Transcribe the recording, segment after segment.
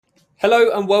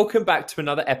Hello and welcome back to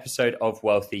another episode of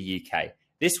Wealthy UK.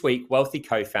 This week, Wealthy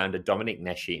co-founder Dominic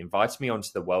Neshi invited me onto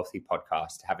the Wealthy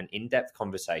podcast to have an in-depth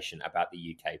conversation about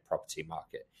the UK property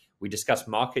market. We discuss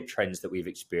market trends that we've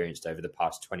experienced over the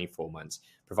past 24 months,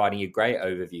 providing a great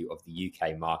overview of the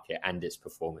UK market and its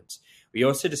performance. We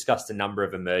also discussed a number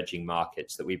of emerging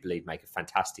markets that we believe make a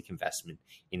fantastic investment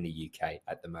in the UK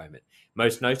at the moment,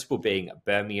 most notable being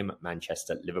Birmingham,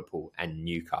 Manchester, Liverpool, and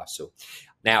Newcastle.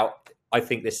 Now, I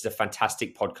think this is a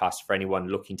fantastic podcast for anyone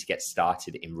looking to get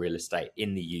started in real estate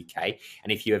in the UK.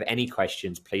 And if you have any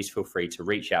questions, please feel free to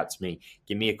reach out to me,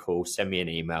 give me a call, send me an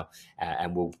email,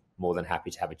 and we'll be more than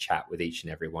happy to have a chat with each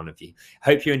and every one of you.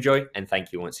 Hope you enjoy, and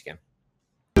thank you once again.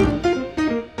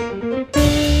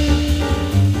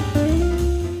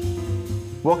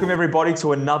 Welcome everybody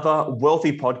to another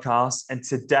Wealthy podcast. And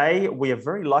today we are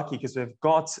very lucky because we've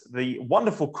got the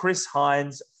wonderful Chris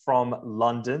Hines from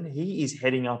London. He is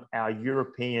heading up our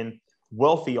European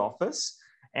Wealthy office.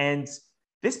 And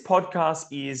this podcast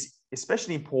is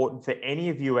especially important for any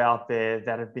of you out there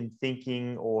that have been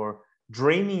thinking or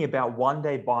dreaming about one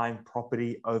day buying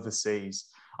property overseas.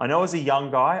 I know as a young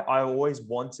guy, I always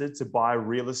wanted to buy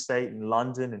real estate in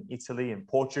London and Italy and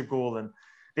Portugal, and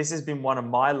this has been one of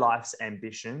my life's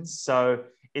ambitions. So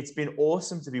it's been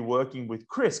awesome to be working with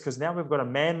Chris because now we've got a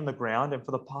man on the ground, and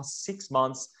for the past 6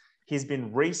 months, he's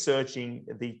been researching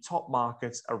the top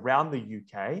markets around the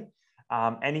UK.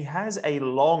 And he has a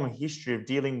long history of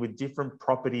dealing with different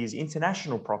properties,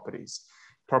 international properties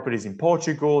in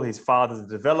Portugal. His father's a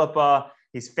developer.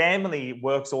 His family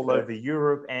works all over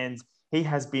Europe, and he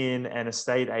has been an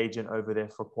estate agent over there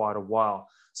for quite a while.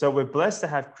 So we're blessed to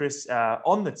have Chris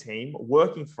on the team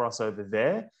working for us over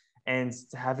there and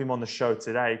to have him on the show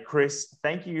today. Chris,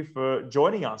 thank you for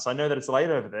joining us. I know that it's late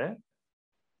over there.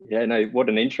 Yeah, no, what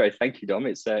an intro. Thank you, Dom.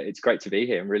 It's great to be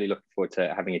here. I'm really looking forward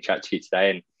to having a chat to you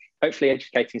today and hopefully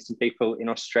educating some people in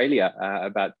Australia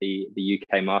about the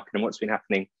UK market and what's been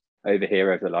happening over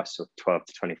here over the last sort of 12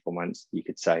 to 24 months, you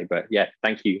could say. But yeah,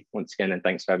 thank you once again, and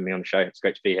thanks for having me on the show. It's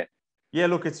great to be here. Yeah,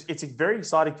 look, it's very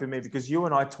exciting for me because you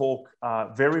and I talk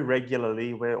very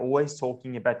regularly. We're always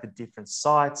talking about the different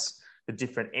sites, the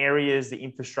different areas, the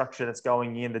infrastructure that's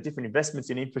going in, the different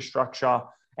investments in infrastructure,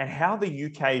 and how the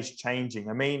UK is changing.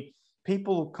 I mean,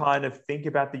 people kind of think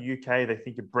about the UK, they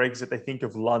think of Brexit, they think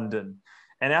of London.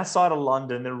 And outside of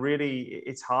London,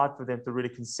 it's hard for them to really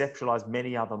conceptualize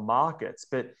many other markets.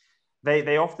 But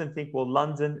they often think, well,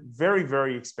 London, very,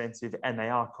 very expensive, and they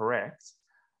are correct.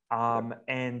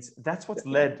 And that's what's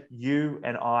led you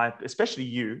and I, especially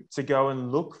you, to go and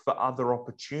look for other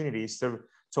opportunities to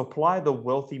apply the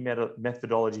Wealthy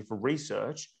methodology for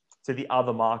research to the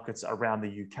other markets around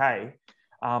the UK.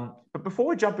 But before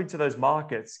we jump into those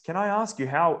markets, can I ask you,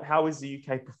 how is the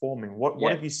UK performing?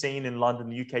 What have you seen in London,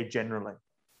 the UK generally?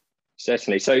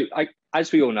 Certainly. So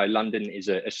as we all know, London is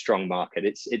a strong market.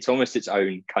 It's almost its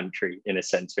own country in a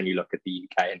sense when you look at the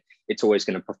UK, and it's always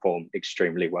going to perform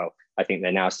extremely well. I think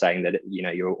they're now saying that,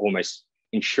 you're almost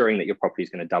ensuring that your property is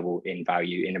going to double in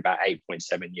value in about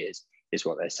 8.7 years is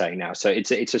what they're saying now. So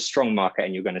it's a strong market,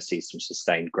 and you're going to see some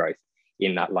sustained growth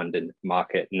in that London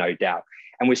market, no doubt.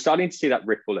 And we're starting to see that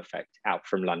ripple effect out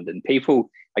from London. People,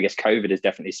 I guess COVID has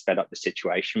definitely sped up the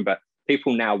situation, but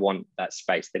people now want that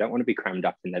space. They don't want to be crammed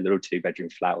up in their little 2-bedroom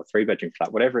flat or 3-bedroom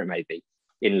flat, whatever it may be,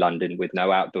 in London with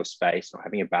no outdoor space, not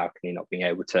having a balcony, not being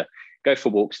able to go for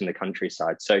walks in the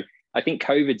countryside. So I think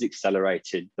COVID's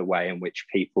accelerated the way in which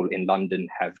people in London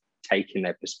have taken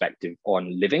their perspective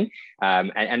on living.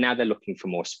 And now they're looking for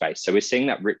more space. So we're seeing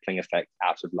that rippling effect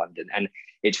out of London. And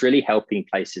it's really helping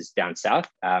places down south.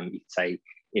 You could say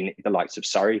in the likes of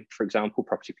Surrey, for example,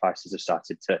 property prices have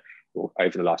started to,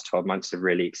 over the last 12 months, have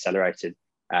really accelerated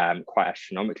quite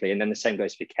astronomically. And then the same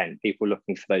goes for Kent. People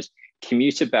looking for those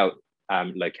commuter belt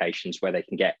locations where they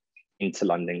can get into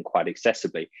London quite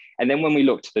accessibly. And then when we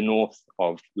look to the north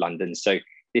of London, so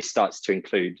this starts to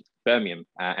include Birmingham,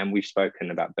 and we've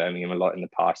spoken about Birmingham a lot in the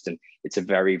past, and it's a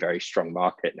very, very strong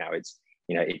market now.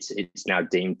 It's now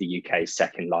deemed the UK's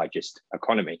second largest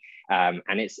economy, and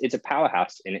it's a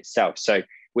powerhouse in itself. So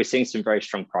we're seeing some very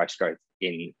strong price growth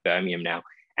in Birmingham now,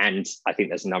 and I think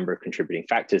there's a number of contributing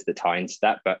factors that tie into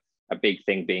that, but a big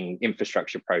thing being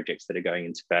infrastructure projects that are going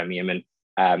into Birmingham.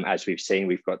 And as we've seen,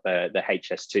 we've got the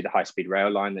HS2, the high-speed rail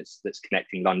line that's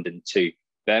connecting London to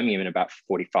Birmingham in about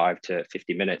 45 to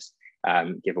 50 minutes,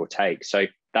 give or take. So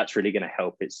that's really going to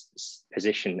help its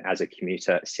position as a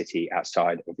commuter city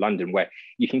outside of London, where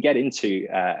you can get into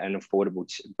an affordable,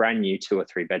 brand new 2 or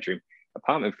 3 bedroom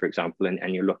apartment, for example,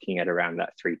 and you're looking at around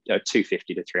that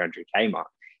 250 to 300K mark.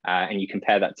 And you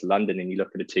compare that to London, and you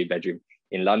look at a 2 bedroom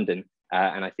in London,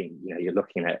 And I think, you're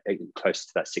looking at close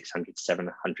to that 600 to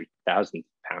 700,000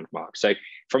 pound mark. So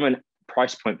from a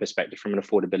price point perspective, from an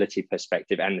affordability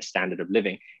perspective, and the standard of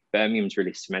living, Birmingham's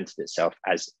really cemented itself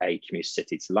as a commuter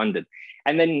city to London.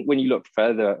 And then when you look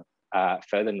further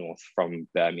north from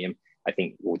Birmingham, I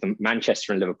think the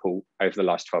Manchester and Liverpool over the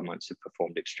last 12 months have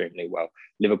performed extremely well.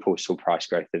 Liverpool saw price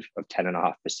growth of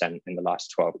 10.5% in the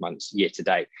last 12 months year to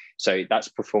date. So that's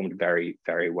performed very,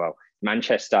 very well.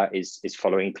 Manchester is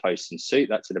following close in suit.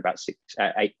 That's at about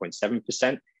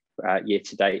 8.7% year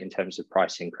to date in terms of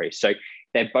price increase. So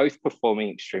they're both performing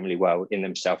extremely well in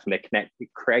themselves, and they're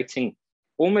creating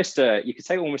almost a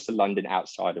London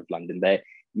outside of London.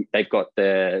 They've got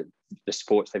the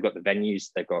sports, they've got the venues,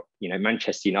 they've got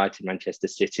Manchester United, Manchester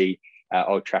City,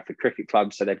 Old Trafford Cricket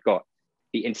Club. So they've got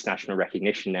the international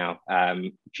recognition now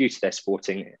due to their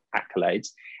sporting accolades.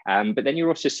 But then you're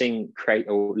also seeing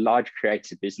large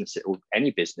creative businesses, or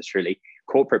any business really,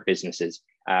 corporate businesses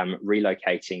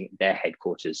relocating their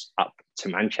headquarters up to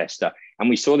Manchester. And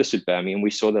we saw this with Birmingham.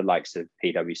 We saw the likes of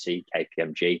PwC,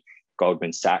 KPMG,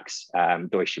 Goldman Sachs,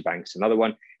 Deutsche Bank's another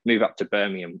one, move up to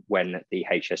Birmingham when the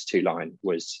HS2 line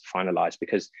was finalised.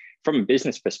 Because from a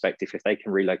business perspective, if they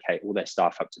can relocate all their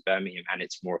staff up to Birmingham and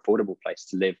it's a more affordable place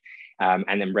to live,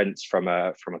 and then rents from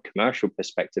a commercial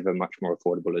perspective are much more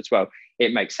affordable as well,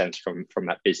 it makes sense from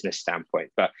that business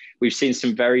standpoint. But we've seen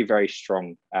some very, very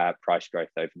strong price growth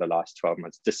over the last 12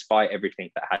 months, despite everything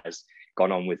that has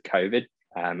gone on with COVID,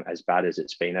 as bad as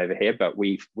it's been over here. But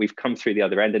we've come through the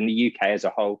other end, and the UK as a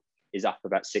whole is up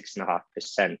about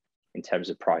 6.5% in terms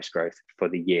of price growth for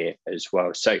the year as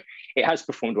well. So it has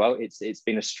performed well. It's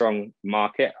been a strong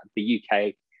market. The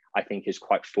UK, I think, is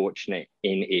quite fortunate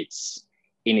in its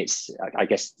I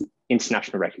guess,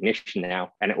 international recognition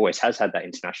now, and it always has had that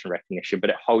international recognition, but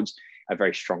it holds a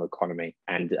very strong economy.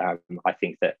 And I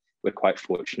think that we're quite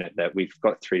fortunate that we've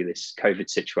got through this COVID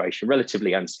situation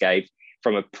relatively unscathed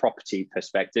from a property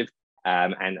perspective.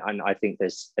 And I think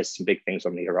there's some big things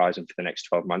on the horizon for the next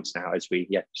 12 months now as we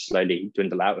slowly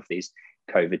dwindle out of these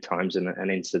COVID times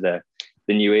and into the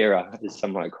new era, as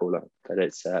some might call it. But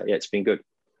it's been good.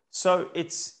 So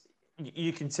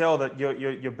you can tell that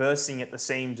you're bursting at the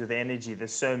seams with energy.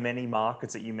 There's so many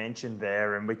markets that you mentioned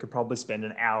there, and we could probably spend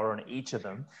an hour on each of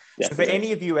them. Yeah, so for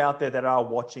any of you out there that are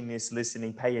watching this,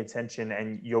 listening, pay attention,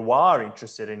 and you are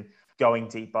interested in going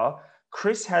deeper,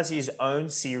 Chris has his own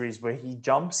series where he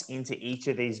jumps into each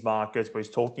of these markets, where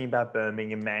he's talking about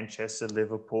Birmingham, Manchester,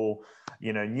 Liverpool,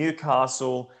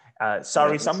 Newcastle,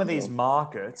 Surrey, some of these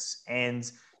markets,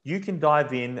 and you can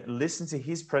dive in, listen to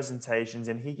his presentations,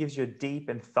 and he gives you a deep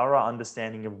and thorough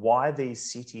understanding of why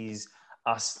these cities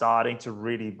are starting to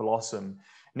really blossom.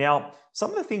 Now, some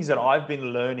of the things that I've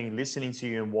been learning, listening to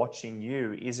you and watching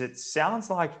you, is it sounds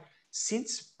like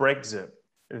since Brexit,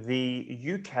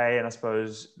 the UK and I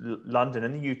suppose London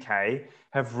and the UK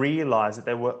have realized that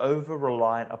they were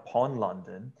over-reliant upon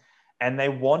London, and they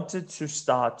wanted to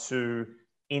start to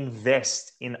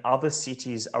invest in other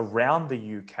cities around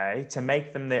the UK to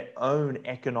make them their own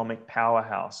economic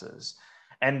powerhouses.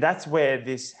 And that's where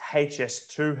this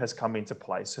HS2 has come into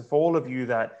play. So for all of you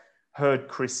that heard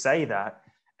Chris say that,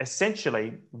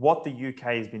 essentially what the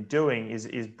UK has been doing is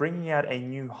bringing out a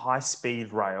new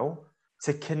high-speed rail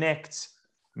to connect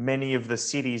many of the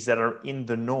cities that are in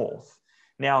the north.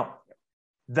 Now,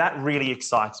 that really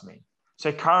excites me.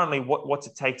 So currently, what's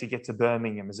it take to get to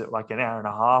Birmingham? Is it like an hour and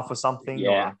a half or something?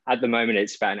 Yeah, or? At the moment,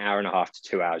 it's about an hour and a half to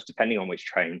 2 hours, depending on which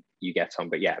train you get on.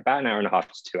 But yeah, about an hour and a half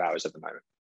to 2 hours at the moment.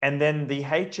 And then the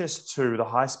HS2, the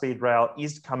high-speed rail,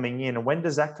 is coming in. And when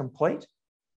does that complete?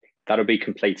 That'll be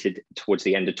completed towards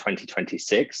the end of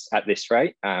 2026 at this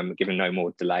rate, given no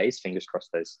more delays. Fingers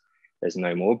crossed there's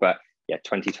no more. But yeah,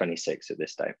 2026 at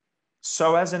this date.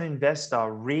 So as an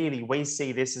investor, really, we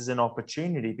see this as an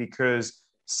opportunity, because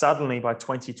suddenly by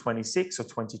 2026 or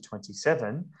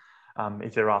 2027,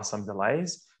 if there are some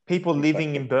delays, people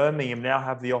living in Birmingham now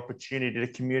have the opportunity to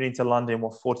commute into London,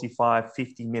 45,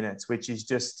 50 minutes, which is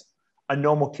just a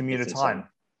normal commuter time.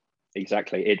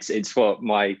 Exactly. It's what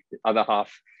my other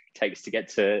half takes to get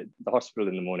to the hospital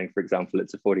in the morning, for example.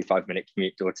 It's a 45-minute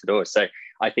commute door to door. So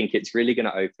I think it's really going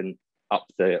to open up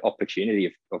the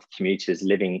opportunity of commuters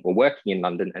living or working in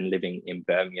London and living in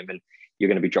Birmingham. And you're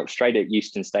going to be dropped straight at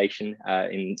Euston Station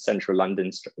in central London.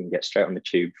 You can get straight on the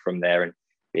tube from there and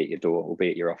be at your door or be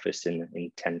at your office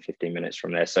in 10, 15 minutes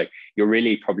from there. So you're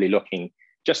really probably looking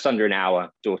just under an hour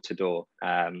door to door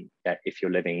if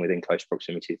you're living within close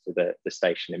proximity to the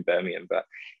station in Birmingham. But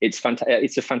it's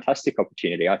a fantastic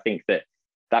opportunity. I think that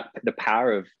the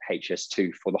power of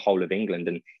HS2 for the whole of England,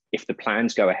 and if the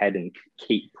plans go ahead and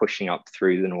keep pushing up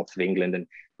through the north of England and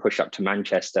push up to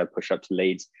Manchester, push up to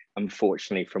Leeds,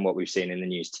 unfortunately, from what we've seen in the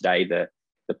news today, the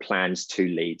plans to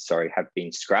Leeds, have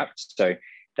been scrapped. So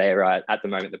they're at the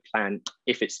moment, the plan,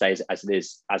 if it stays as it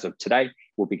is as of today,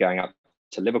 will be going up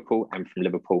to Liverpool, and from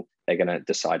Liverpool they're going to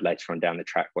decide later on down the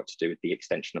track what to do with the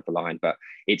extension of the line. But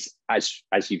it's as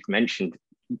you've mentioned,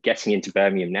 getting into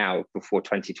Birmingham now before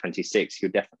 2026,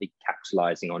 you're definitely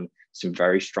capitalizing on some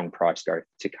very strong price growth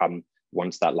to come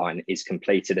once that line is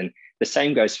completed. And the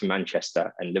same goes for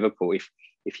Manchester and Liverpool.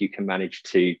 If you can manage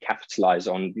to capitalize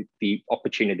on the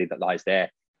opportunity that lies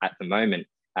there at the moment.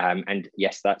 And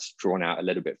yes, that's drawn out a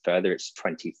little bit further. It's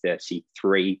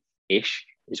 2033-ish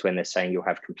is when they're saying you'll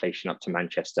have completion up to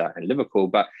Manchester and Liverpool.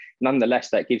 But nonetheless,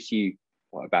 that gives you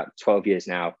about 12 years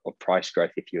now of price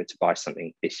growth if you were to buy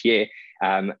something this year.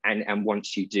 And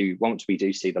once we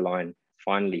do see the line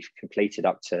finally completed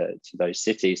up to those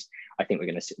cities, I think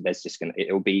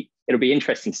it'll be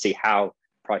interesting to see how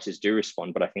prices do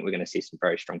respond. But I think we're going to see some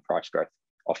very strong price growth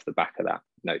off the back of that,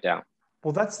 no doubt.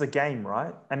 Well, that's the game,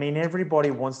 right? I mean, everybody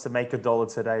wants to make a dollar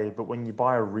today, but when you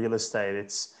buy a real estate,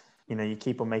 it's, you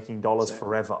keep on making dollars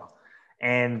forever.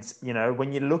 And,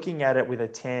 when you're looking at it with a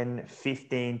 10,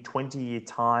 15, 20-year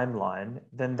timeline,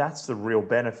 then that's the real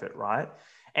benefit, right?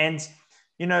 And,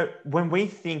 when we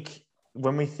think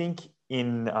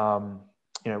in, we've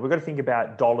got to think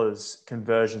about dollars,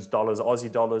 conversions,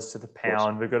 Aussie dollars to the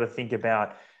pound. We've got to think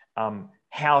about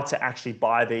how to actually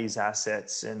buy these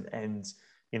assets and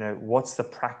what's the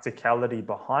practicality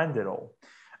behind it all.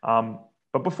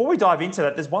 But before we dive into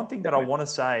that, there's one thing that I want to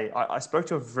say. I spoke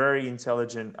to a very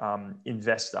intelligent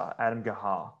investor, Adam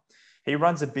Gahar. He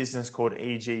runs a business called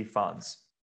EG Funds.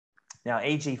 Now,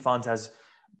 EG Funds has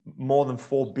more than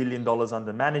 $4 billion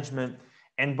under management.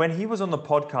 And when he was on the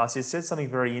podcast, he said something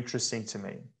very interesting to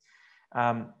me.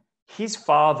 His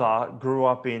father grew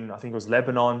up in, I think it was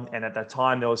Lebanon. And at that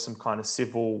time, there was some kind of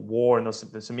civil war and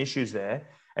there's some issues there.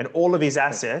 And all of his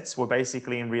assets were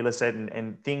basically in real estate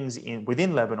and things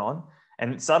within Lebanon.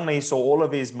 And suddenly he saw all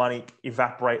of his money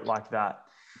evaporate like that.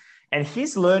 And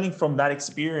his learning from that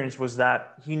experience was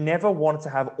that he never wanted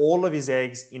to have all of his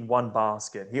eggs in one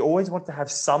basket. He always wanted to have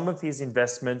some of his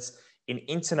investments in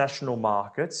international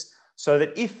markets so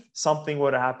that if something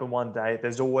were to happen one day,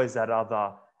 there's always that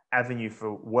other avenue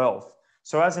for wealth.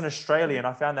 So as an Australian,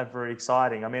 I found that very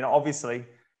exciting. I mean, obviously,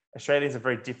 Australia is a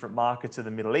very different market to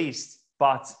the Middle East,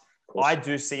 but I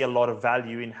do see a lot of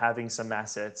value in having some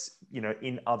assets,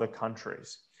 in other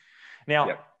countries.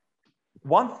 Now,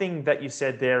 one thing that you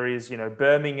said there is,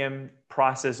 Birmingham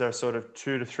prices are sort of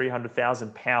 £200,000 to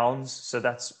 £300,000. So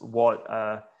that's what,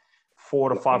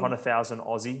 400,000 to 500,000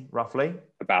 Aussie, roughly.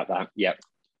 About that, yep.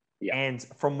 And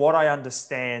from what I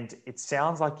understand, it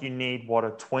sounds like you need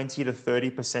a 20 to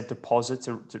 30% deposit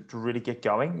to really get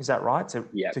going. Is that right? To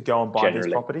go and buy these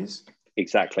properties?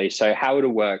 Exactly. So how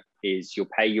it'll work is you'll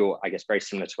pay I guess very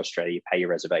similar to Australia, you pay your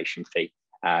reservation fee.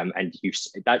 And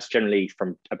that's generally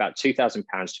from about £2,000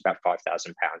 to about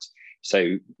 £5,000.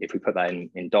 So if we put that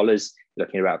in dollars,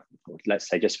 looking at about, let's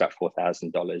say just about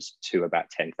 $4,000 to about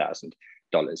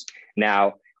 $10,000.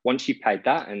 Now, once you've paid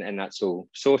that and that's all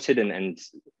sorted and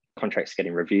contracts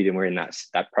getting reviewed and we're in that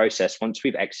process, once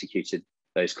we've executed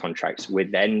those contracts, we're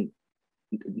then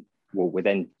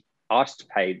asked to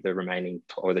pay the remaining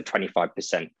or the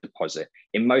 25% deposit.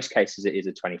 In most cases, it is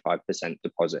a 25%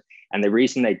 deposit. And the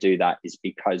reason they do that is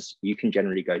because you can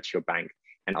generally go to your bank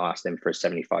and ask them for a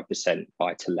 75%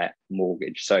 buy-to-let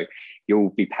mortgage. So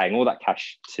you'll be paying all that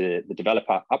cash to the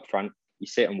developer upfront, you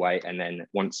sit and wait, and then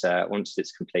once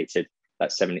it's completed,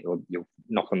 that 70, or you'll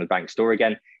knock on the bank's door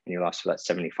again and you'll ask for that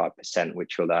 75%,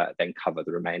 which will then cover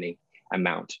the remaining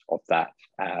amount of that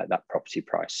property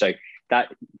price. So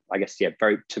that, I guess, to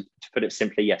put it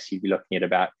simply, yes, you'd be looking at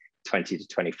about 20 to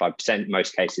 25%.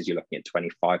 Most cases, you're looking at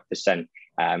 25%,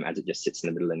 as it just sits in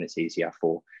the middle and it's easier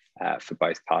for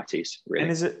both parties, really.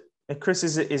 And Chris,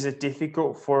 is it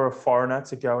difficult for a foreigner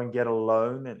to go and get a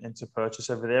loan and to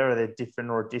purchase over there? Are there different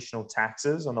or additional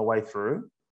taxes on the way through?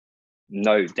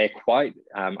 No, they're quite,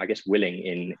 I guess,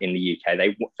 willing in the UK.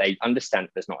 They understand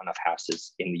that there's not enough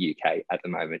houses in the UK at the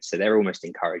moment, so they're almost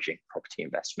encouraging property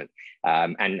investment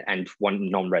and one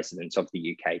non-residents of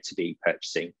the UK to be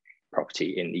purchasing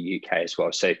property in the UK as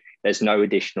well. So there's no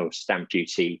additional stamp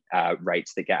duty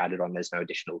rates that get added on. There's no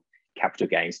additional capital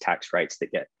gains tax rates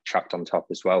that get chucked on top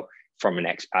as well from an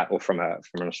expat or from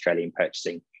an Australian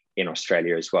purchasing in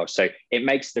Australia as well. So it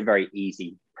makes it a very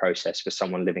easy process for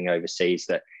someone living overseas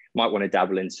that might want to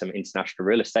dabble in some international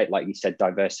real estate, like you said,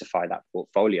 diversify that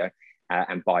portfolio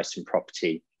and buy some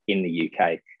property in the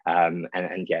UK. And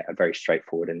a very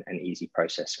straightforward and easy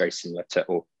process, very similar to,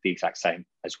 or the exact same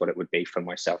as what it would be for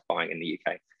myself buying in the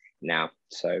UK now.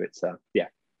 So it's,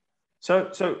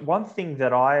 So one thing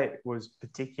that I was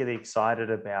particularly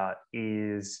excited about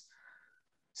is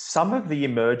some of the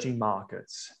emerging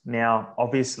markets. Now,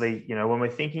 obviously, when we're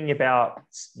thinking about,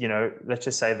 let's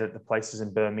just say that the place is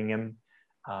in Birmingham,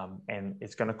 and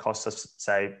it's going to cost us,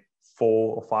 say,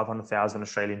 400,000 or 500,000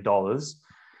 Australian dollars,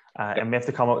 and we have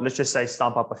to come up. Let's just say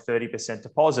stump up a 30%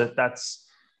 deposit. That's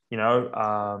nearly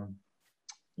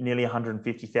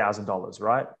 $150,000,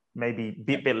 right? Maybe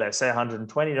a bit less, say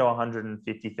 120 to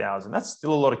 150,000. That's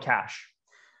still a lot of cash.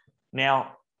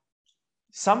 Now,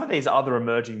 some of these other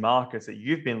emerging markets that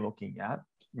you've been looking at,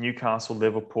 Newcastle,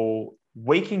 Liverpool,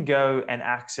 we can go and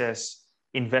access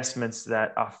investments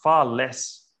that are far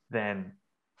less than,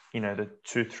 the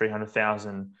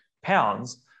 200,000-300,000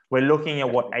 pounds. We're looking at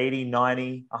what, 80,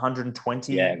 90,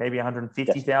 120, maybe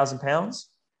 150,000 pounds?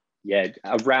 Yeah,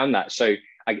 around that. So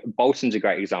Bolton's a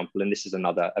great example, and this is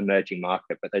another emerging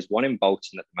market, but there's one in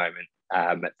Bolton at the moment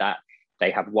that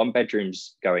they have one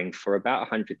bedrooms going for about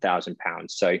 100,000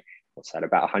 pounds. So what's that,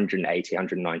 about 180,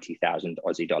 190,000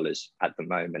 Aussie dollars at the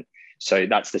moment. So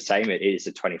that's the same. It is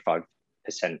a 25%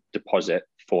 deposit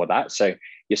for that. So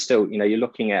you're still, you're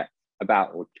looking at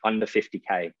about under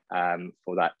 50K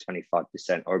for that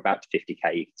 25%, or about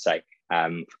 50K, you could say,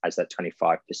 as that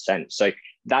 25%. So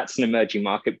that's an emerging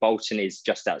market. Bolton is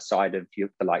just outside of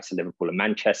the likes of Liverpool and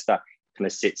Manchester, kind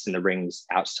of sits in the rings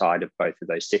outside of both of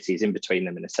those cities, in between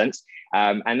them in a sense.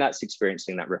 And that's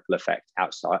experiencing that ripple effect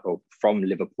outside, or from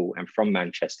Liverpool and from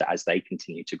Manchester, as they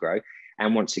continue to grow.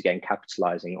 And once again,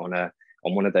 capitalizing on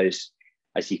one of those,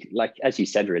 as you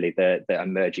said, really the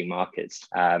emerging markets.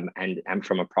 And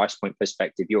from a price point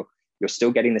perspective, you're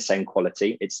still getting the same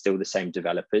quality. It's still the same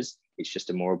developers. It's just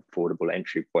a more affordable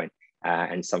entry point,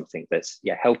 and something that's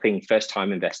helping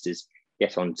first-time investors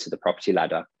get onto the property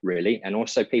ladder, really, and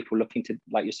also people looking to,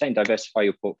 like you're saying, diversify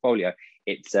your portfolio.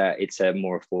 It's a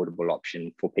more affordable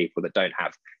option for people that don't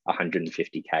have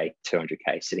 150K,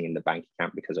 200K sitting in the bank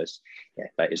account, because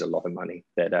that is a lot of money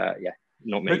that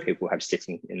not many people have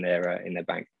sitting in their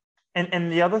bank.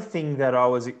 And the other thing that I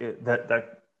was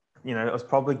I was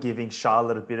probably giving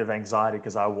Charlotte a bit of anxiety,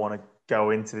 because I want to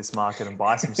go into this market and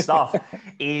buy some stuff,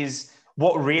 is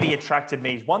what really attracted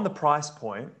me is, one, the price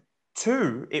point.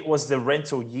 Two, it was the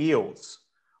rental yields.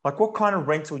 Like, what kind of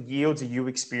rental yields are you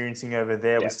experiencing over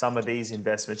there with some of these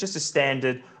investments? Just a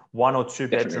standard 1 or 2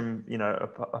 bedroom,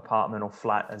 apartment or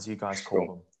flat, as you guys call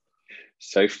them.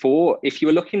 So if you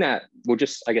were looking at, we'll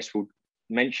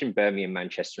mention Birmingham,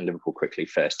 Manchester and Liverpool quickly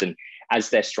first. And as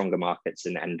they're stronger markets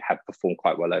and have performed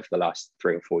quite well over the last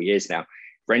 3 or 4 years now,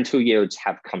 rental yields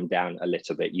have come down a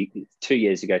little bit. 3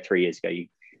 years ago, you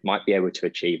might be able to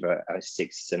achieve a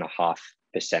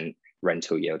 6.5%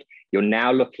 rental yield. You're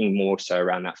now looking more so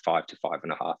around that 5 to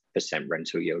 5.5%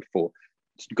 rental yield for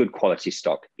good quality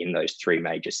stock in those 3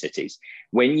 major cities.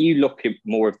 When you look at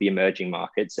more of the emerging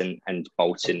markets and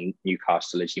Bolton,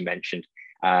 Newcastle, as you mentioned,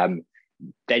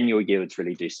 then your yields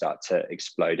really do start to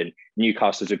explode. And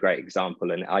Newcastle is a great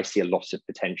example. And I see a lot of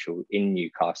potential in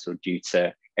Newcastle due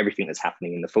to everything that's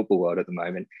happening in the football world at the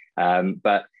moment.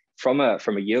 But from a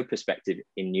yield perspective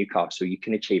in Newcastle, you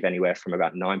can achieve anywhere from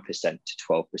about 9% to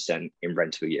 12% in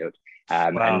rental yield. Wow.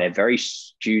 And they're very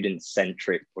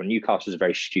student-centric, or Newcastle is a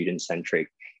very student-centric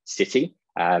city.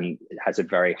 It has a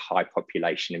very high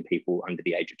population in people under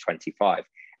the age of 25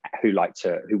 who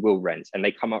will rent. And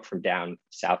they come up from down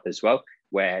south as well,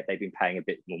 where they've been paying a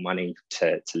bit more money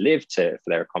to live for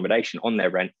their accommodation on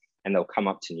their rent. And they'll come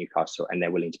up to Newcastle and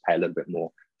they're willing to pay a little bit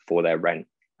more for their rent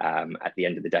at the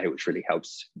end of the day, which really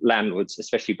helps landlords,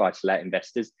 especially buy-to-let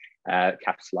investors,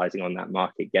 capitalizing on that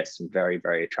market, get some very,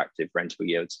 very attractive rental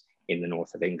yields in the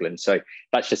north of England. So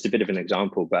that's just a bit of an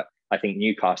example, but I think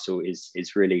Newcastle is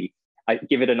really, I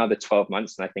give it another 12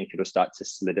 months and I think it'll start to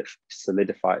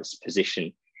solidify its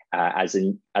position as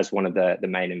one of the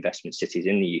main investment cities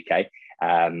in the UK.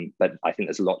 But I think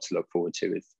there's a lot to look forward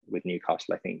to with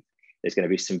Newcastle. I think there's going to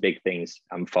be some big things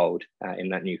unfold in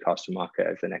that Newcastle market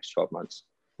over the next 12 months.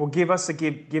 Well, give us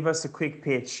a quick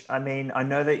pitch. I mean, I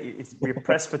know that we're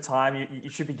pressed for time. You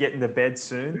should be getting to bed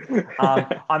soon.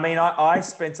 I mean, I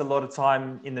spent a lot of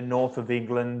time in the north of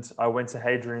England. I went to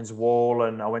Hadrian's Wall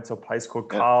and I went to a place called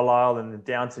Carlisle and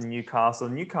down to Newcastle.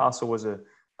 Newcastle was a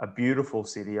beautiful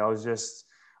city. I was just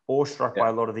awestruck by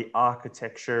a lot of the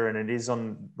architecture, and it is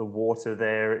on the water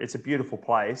there. It's a beautiful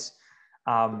place.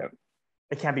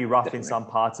 It can be rough in some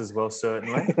parts as well,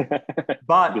 certainly.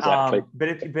 But exactly.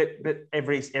 But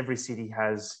every city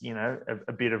has,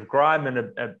 a bit of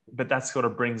grime, but that sort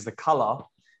of brings the color.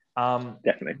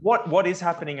 Definitely. What is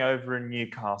happening over in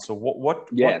Newcastle?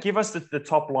 What give us the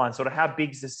top line, sort of how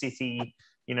big's the city?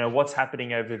 What's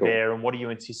happening over there, and what do you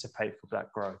anticipate for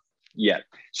that growth? Yeah.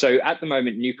 So at the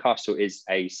moment, Newcastle is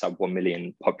a sub 1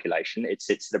 million population. It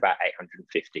sits at about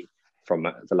 850 from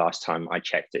the last time I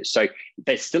checked it. So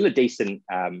there's still a decent,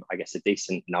 a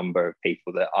decent number of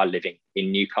people that are living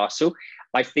in Newcastle.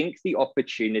 I think the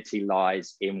opportunity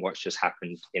lies in what's just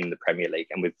happened in the Premier League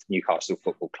and with Newcastle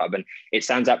Football Club. And it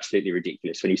sounds absolutely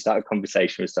ridiculous when you start a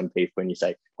conversation with some people and you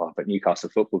say, oh, but Newcastle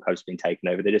Football Club's been taken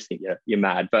over. They just think you're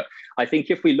mad. But I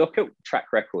think if we look at track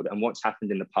record and what's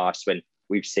happened in the past when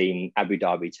we've seen Abu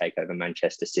Dhabi take over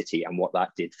Manchester City and what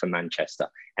that did for Manchester.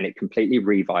 And it completely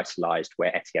revitalized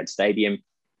where Etihad Stadium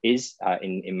is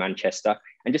in Manchester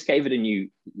and just gave it a new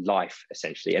life,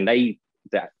 essentially. And the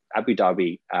Abu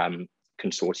Dhabi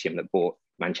consortium that bought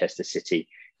Manchester City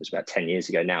was about 10 years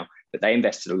ago now, but they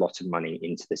invested a lot of money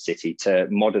into the city to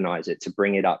modernize it, to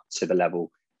bring it up to the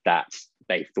level that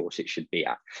they thought it should be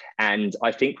at. And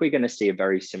I think we're going to see a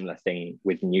very similar thing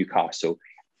with Newcastle,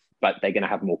 but they're going to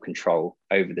have more control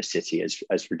over the city,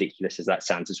 as ridiculous as that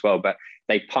sounds as well. But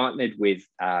they partnered with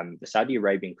the Saudi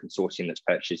Arabian consortium that's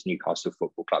purchased Newcastle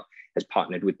Football Club, has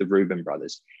partnered with the Reuben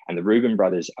brothers. And the Reuben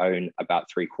brothers own about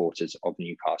 3/4 of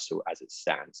Newcastle as it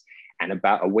stands. And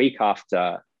about a week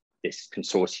after this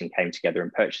consortium came together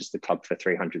and purchased the club for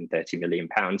 £330 million,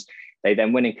 they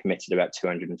then went and committed about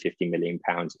 £250 million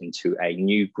into a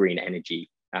new green energy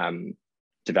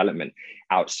development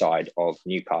outside of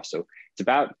Newcastle. It's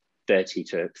about 30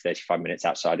 to 35 minutes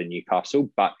outside of Newcastle,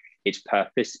 but its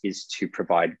purpose is to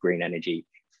provide green energy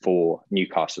for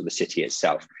Newcastle, the city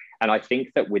itself. And I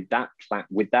think that with that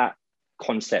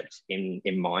concept in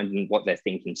mind and what they're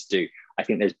thinking to do, I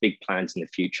think there's big plans in the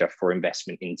future for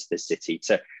investment into the city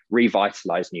to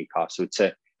revitalize Newcastle,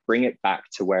 to bring it back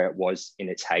to where it was in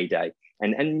its heyday.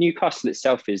 And Newcastle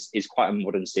itself is quite a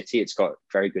modern city. It's got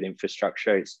very good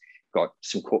infrastructure. It's got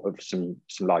some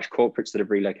large corporates that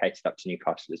have relocated up to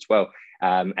Newcastle as well.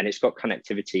 And it's got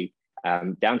connectivity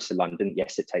down to London.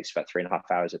 Yes, it takes about 3.5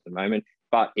 hours at the moment,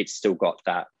 but it's still got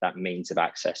that means of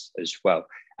access as well.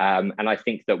 And I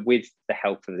think that with the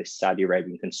help of this Saudi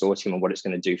Arabian consortium and what it's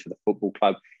going to do for the football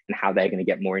club and how they're going to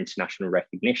get more international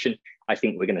recognition, I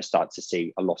think we're going to start to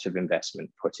see a lot of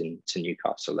investment put into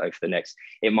Newcastle over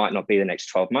it might not be the next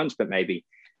 12 months, but maybe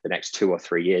the next 2 or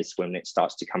 3 years when it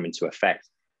starts to come into effect.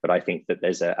 But I think that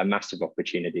there's a massive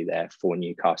opportunity there for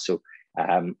Newcastle.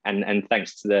 And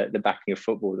thanks to the backing of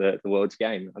football, the world's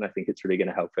game. And I think it's really going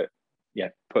to help it,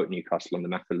 put Newcastle on the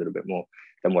map a little bit more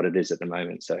than what it is at the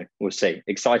moment. So we'll see.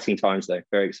 Exciting times, though.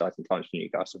 Very exciting times for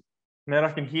Newcastle. Man,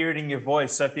 I can hear it in your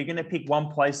voice. So if you're going to pick one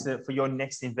place for your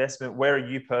next investment, where are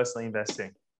you personally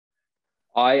investing?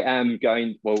 I am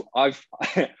going, well, I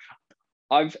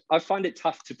find it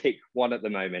tough to pick one at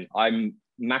the moment. I'm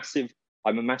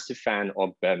a massive fan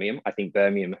of Birmingham. I think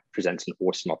Birmingham presents an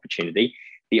awesome opportunity.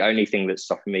 The only thing that's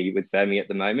stopping me with Birmingham at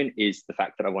the moment is the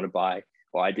fact that I want to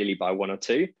ideally buy 1 or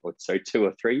 2, or so 2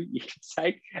 or 3, you could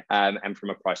say. And from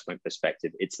a price point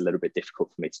perspective, it's a little bit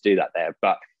difficult for me to do that there.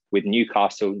 But with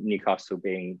Newcastle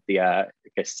being the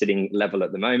sitting level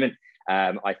at the moment,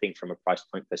 I think from a price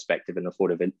point perspective and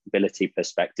affordability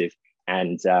perspective,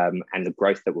 and the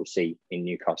growth that we'll see in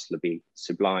Newcastle will be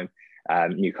sublime.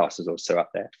 Newcastle's also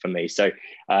up there for me. So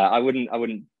I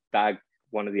wouldn't bag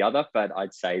one or the other, but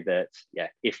I'd say that,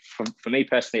 if for me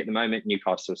personally at the moment,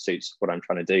 Newcastle suits what I'm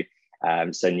trying to do.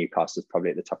 So Newcastle's probably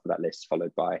at the top of that list,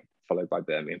 followed by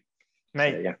Birmingham.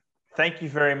 Mate, so, thank you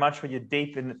very much for your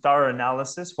deep and thorough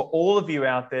analysis. For all of you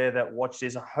out there that watch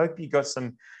this, I hope you got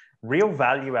some real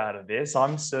value out of this.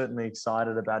 I'm certainly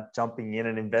excited about jumping in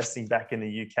and investing back in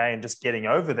the UK and just getting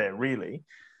over there, really.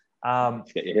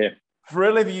 Let's get you here. For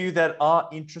all of you that are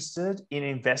interested in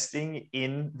investing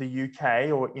in the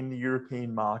UK or in the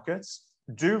European markets,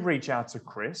 do reach out to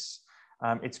Chris.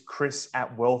 It's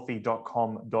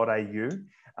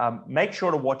chris@wealthy.com.au. Make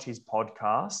sure to watch his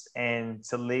podcast and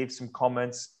to leave some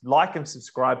comments, like and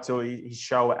subscribe to his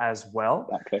show as well.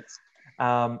 Okay.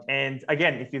 And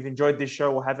again, if you've enjoyed this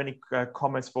show or have any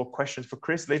comments or questions for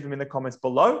Chris, leave them in the comments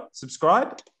below.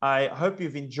 Subscribe. I hope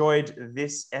you've enjoyed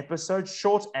this episode,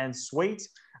 short and sweet.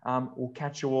 We'll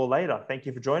catch you all later. Thank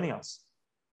you for joining us.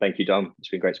 Thank you, Dom. It's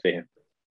been great to be here.